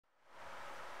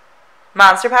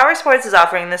Monster Powersports is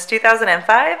offering this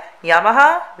 2005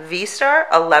 Yamaha V Star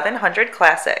 1100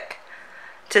 Classic.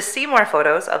 To see more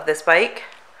photos of this bike,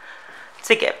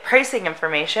 to get pricing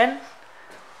information,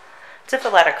 to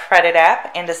fill out a credit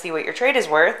app, and to see what your trade is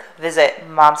worth, visit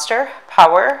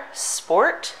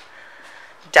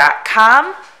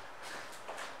monsterpowersport.com.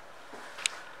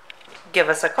 Give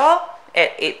us a call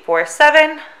at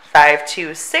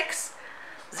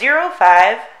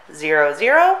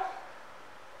 847-526-0500.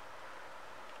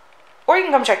 Or you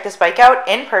can come check this bike out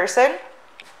in person.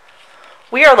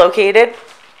 We are located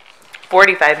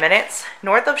 45 minutes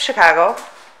north of Chicago,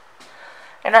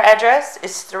 and our address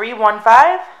is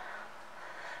 315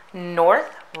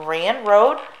 North Rand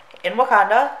Road in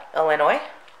Wauconda, Illinois.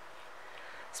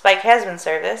 This bike has been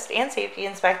serviced and safety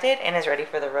inspected and is ready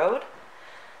for the road.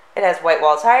 It has white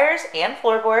wall tires and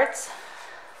floorboards.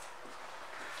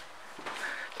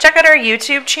 Check out our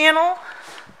YouTube channel.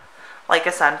 Like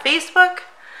us on Facebook.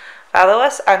 Follow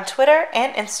us on Twitter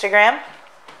and Instagram.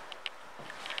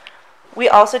 We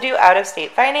also do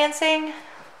out-of-state financing.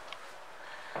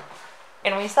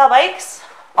 And we sell bikes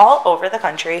all over the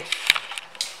country.